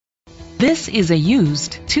This is a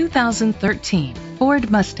used 2013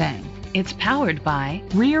 Ford Mustang. It's powered by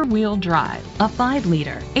rear-wheel drive, a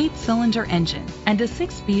 5-liter, 8-cylinder engine, and a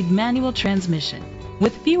 6-speed manual transmission.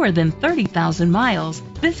 With fewer than 30,000 miles,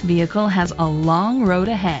 this vehicle has a long road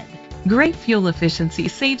ahead. Great fuel efficiency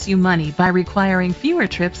saves you money by requiring fewer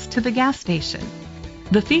trips to the gas station.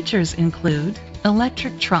 The features include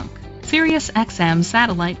electric trunk, Sirius XM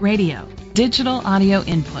satellite radio, digital audio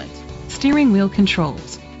input, steering wheel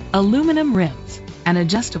controls, aluminum rims, an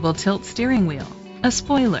adjustable tilt steering wheel, a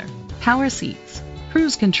spoiler, power seats,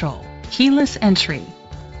 cruise control, keyless entry.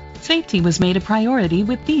 Safety was made a priority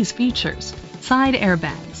with these features: side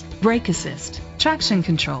airbags, brake assist, traction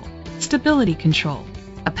control, stability control,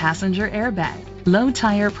 a passenger airbag, low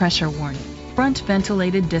tire pressure warning, front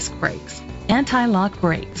ventilated disc brakes, anti-lock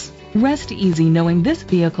brakes. Rest easy knowing this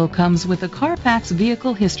vehicle comes with a Carfax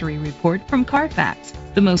Vehicle History Report from Carfax,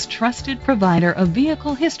 the most trusted provider of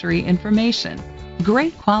vehicle history information.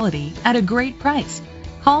 Great quality at a great price.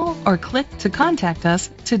 Call or click to contact us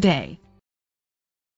today.